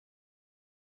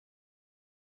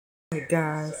Hey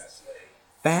guys,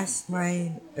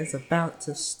 Fastlane is about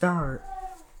to start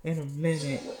in a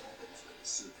minute.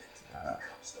 It's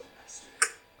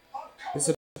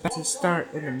about to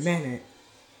start in a minute.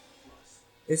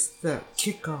 It's the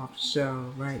kickoff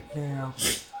show right now,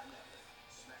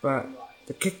 but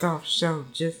the kickoff show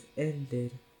just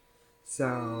ended.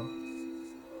 So,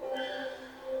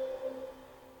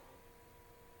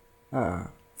 uh,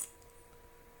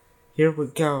 here we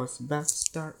go. It's about to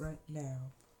start right now.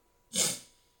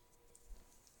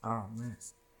 Oh man.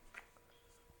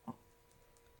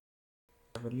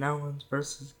 Kevin Owens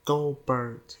versus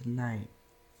Goldberg tonight.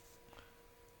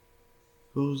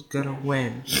 Who's gonna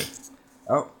win?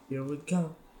 Oh, here we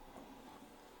go.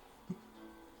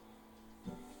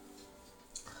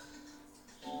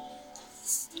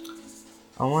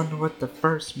 I wonder what the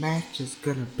first match is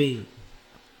gonna be.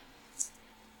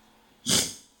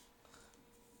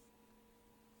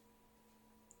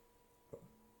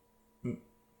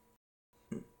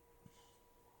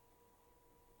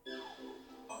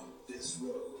 On this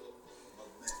road,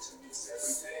 momentum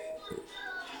is every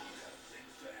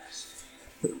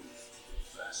day.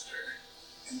 Faster.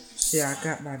 Yeah, I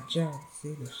got my John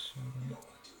Cena shirt on.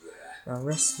 My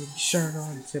wrestling shirt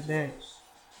on today.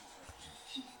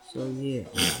 So yeah,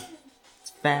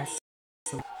 it's fast.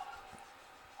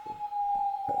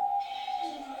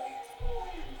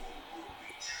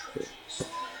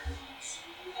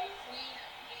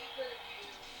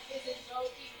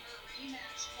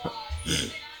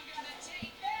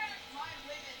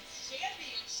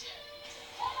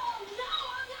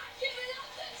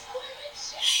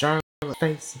 Charlotte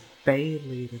facing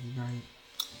Bailey tonight.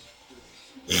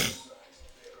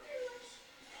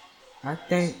 I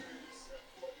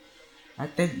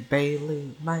think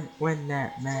Bailey might win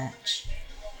that match.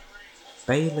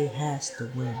 Bailey has to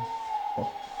win.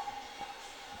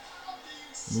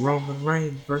 Roman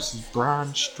Reigns versus Braun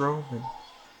Strowman.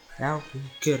 That would be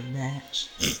a good match.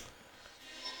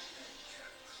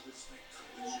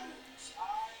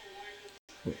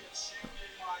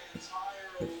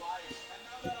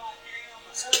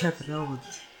 It's Kevin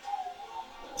Owens.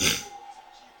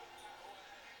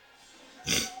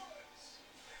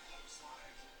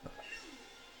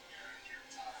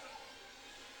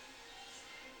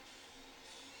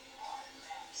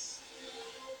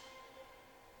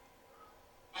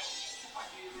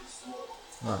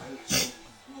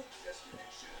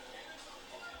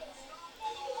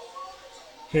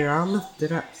 Here, I'll lift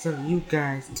it up so you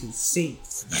guys can see.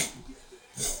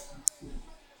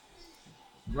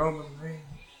 Roman Reigns.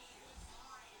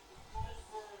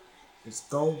 It's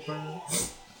Goldberg.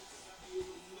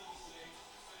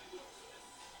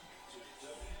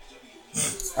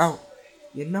 Oh,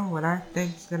 you know what I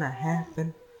think's gonna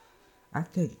happen? I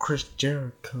think Chris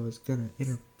Jericho is gonna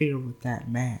interfere with that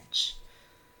match.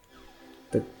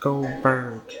 The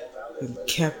Goldberg and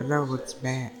Kevin Owens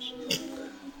match.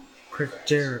 Chris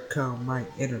Jericho might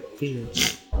interfere.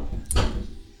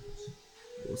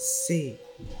 We'll see.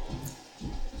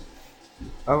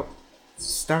 Oh, it's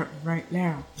starting right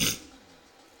now.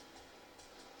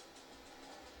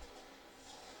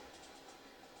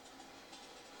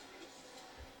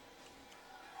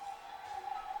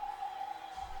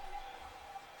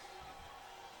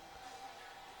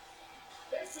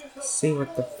 See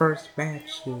what the first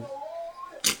match is.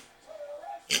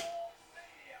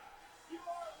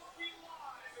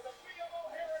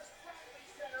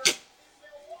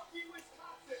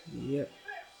 Yep.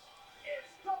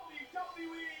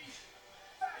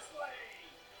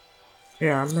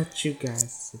 Here, I'll let you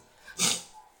guys see.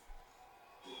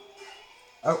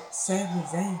 Oh, Sami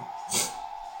Zayn.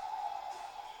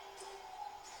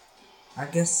 I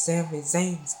guess Sami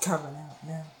Zayn's coming out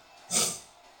now.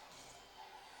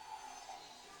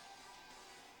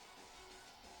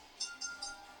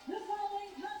 The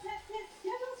following contest is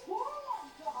scheduled for one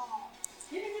fall.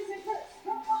 Introducing first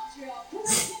from Montreal,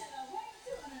 Quebec, Canada, weighing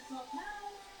 212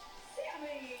 pounds, Sami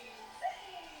Zayn.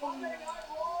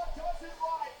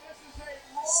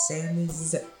 Sami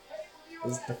Zayn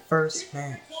is the first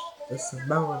match. The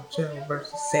Samoa Joe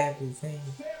versus Sami Zayn.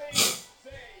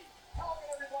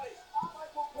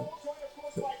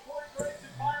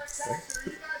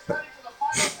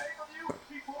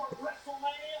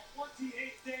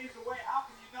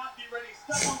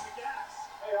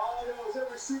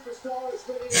 Superstar is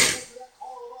ready to enter that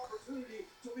call of opportunity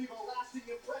to leave a lasting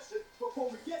impression before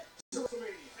we get to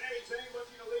WrestleMania. Sami Zayn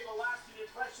looking to leave a lasting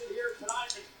impression here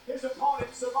tonight. His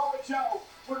opponent, Samoa Joe,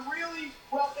 would really,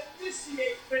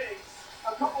 initiate things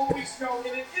a couple of weeks ago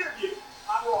in an interview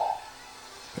on Raw.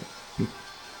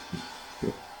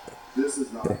 This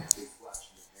is not a big flash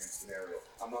in the pan scenario.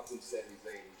 I'm not not Team Sami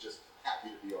Zayn who's just happy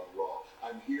to be on Raw.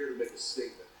 I'm here to make a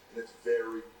statement, and it's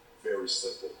very, very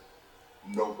simple.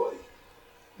 Nobody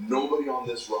on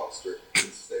this roster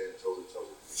can stand toe-to-toe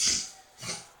with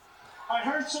me. I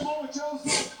heard Samoa Joe's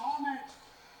little comment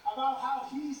about how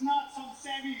he's not some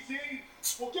Sami Zayn.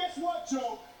 Well, guess what,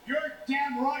 Joe? You're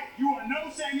damn right. You are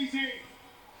no Sami Zayn.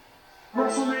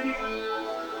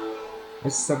 WrestleMania.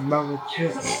 It's Samoa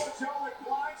Joe. Samoa Joe would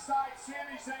blindside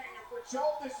Sami Zayn. And for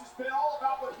Joe, this has been all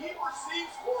about what he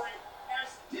perceives for him as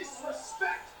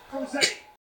disrespect from Zayn.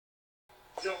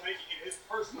 Joe making it his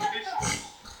personal mission.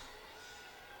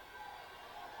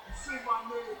 You say my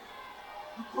name,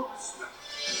 you put respect.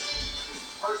 His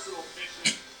personal mission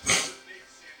to make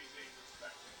Sami Zayn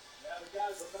respected. Yeah, the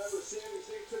guys remember Sami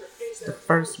Zayn took a case. The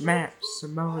first match,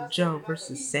 Samoa Joe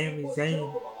versus Sami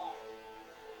Zayn.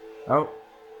 Oh,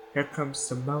 here comes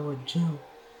Samoa Joe.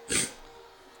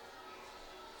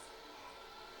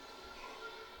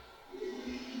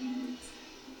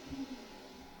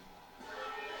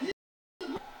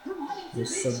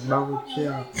 It's Samoa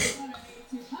Joe.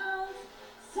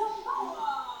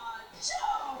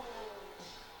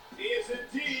 He is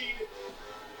indeed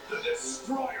the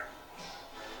destroyer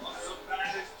of some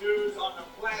baddest dudes on the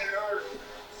planet Earth.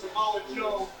 Samoa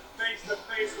Joe face to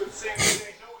face with Sami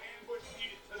Zayn. No ambush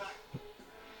needed tonight.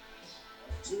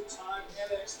 Two-time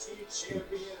NXT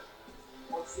champion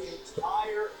wants the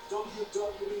entire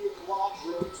WWE locker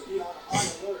room to be on high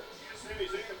alert. And Sami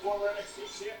Zayn, the former NXT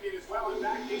champion as well. In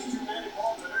fact, these two men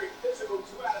involved in a very physical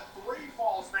 2 out of 3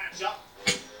 falls matchup.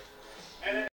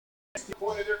 And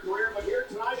point of their career, but here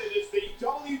tonight it is the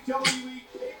WWE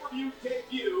pay-per-view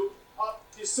debut of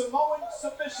the Samoan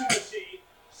submission machine,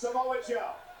 Samoa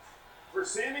Joe. For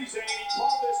Sami Zayn, he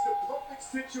called this the perfect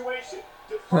situation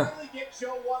to finally get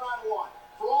Joe one-on-one.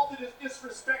 For all the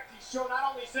disrespect he's shown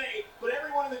not only Zayn, but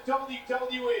everyone in the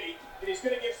WWE, and he's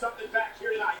going to give something back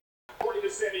here tonight, according to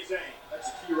Sami Zayn. That's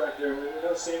a key right there. We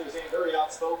know Sami Zayn very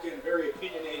outspoken, very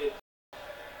opinionated.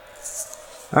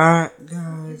 Alright,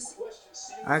 guys.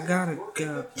 I gotta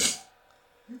go.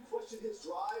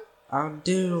 I'll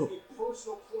do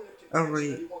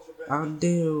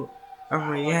a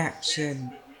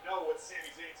reaction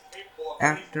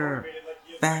after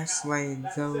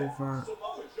Fastlane's over,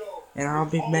 and I'll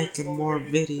be making more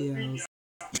videos.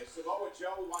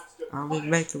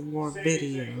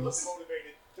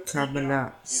 Coming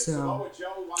up, so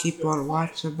keep on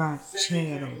watching my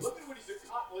channel.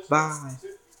 Bye.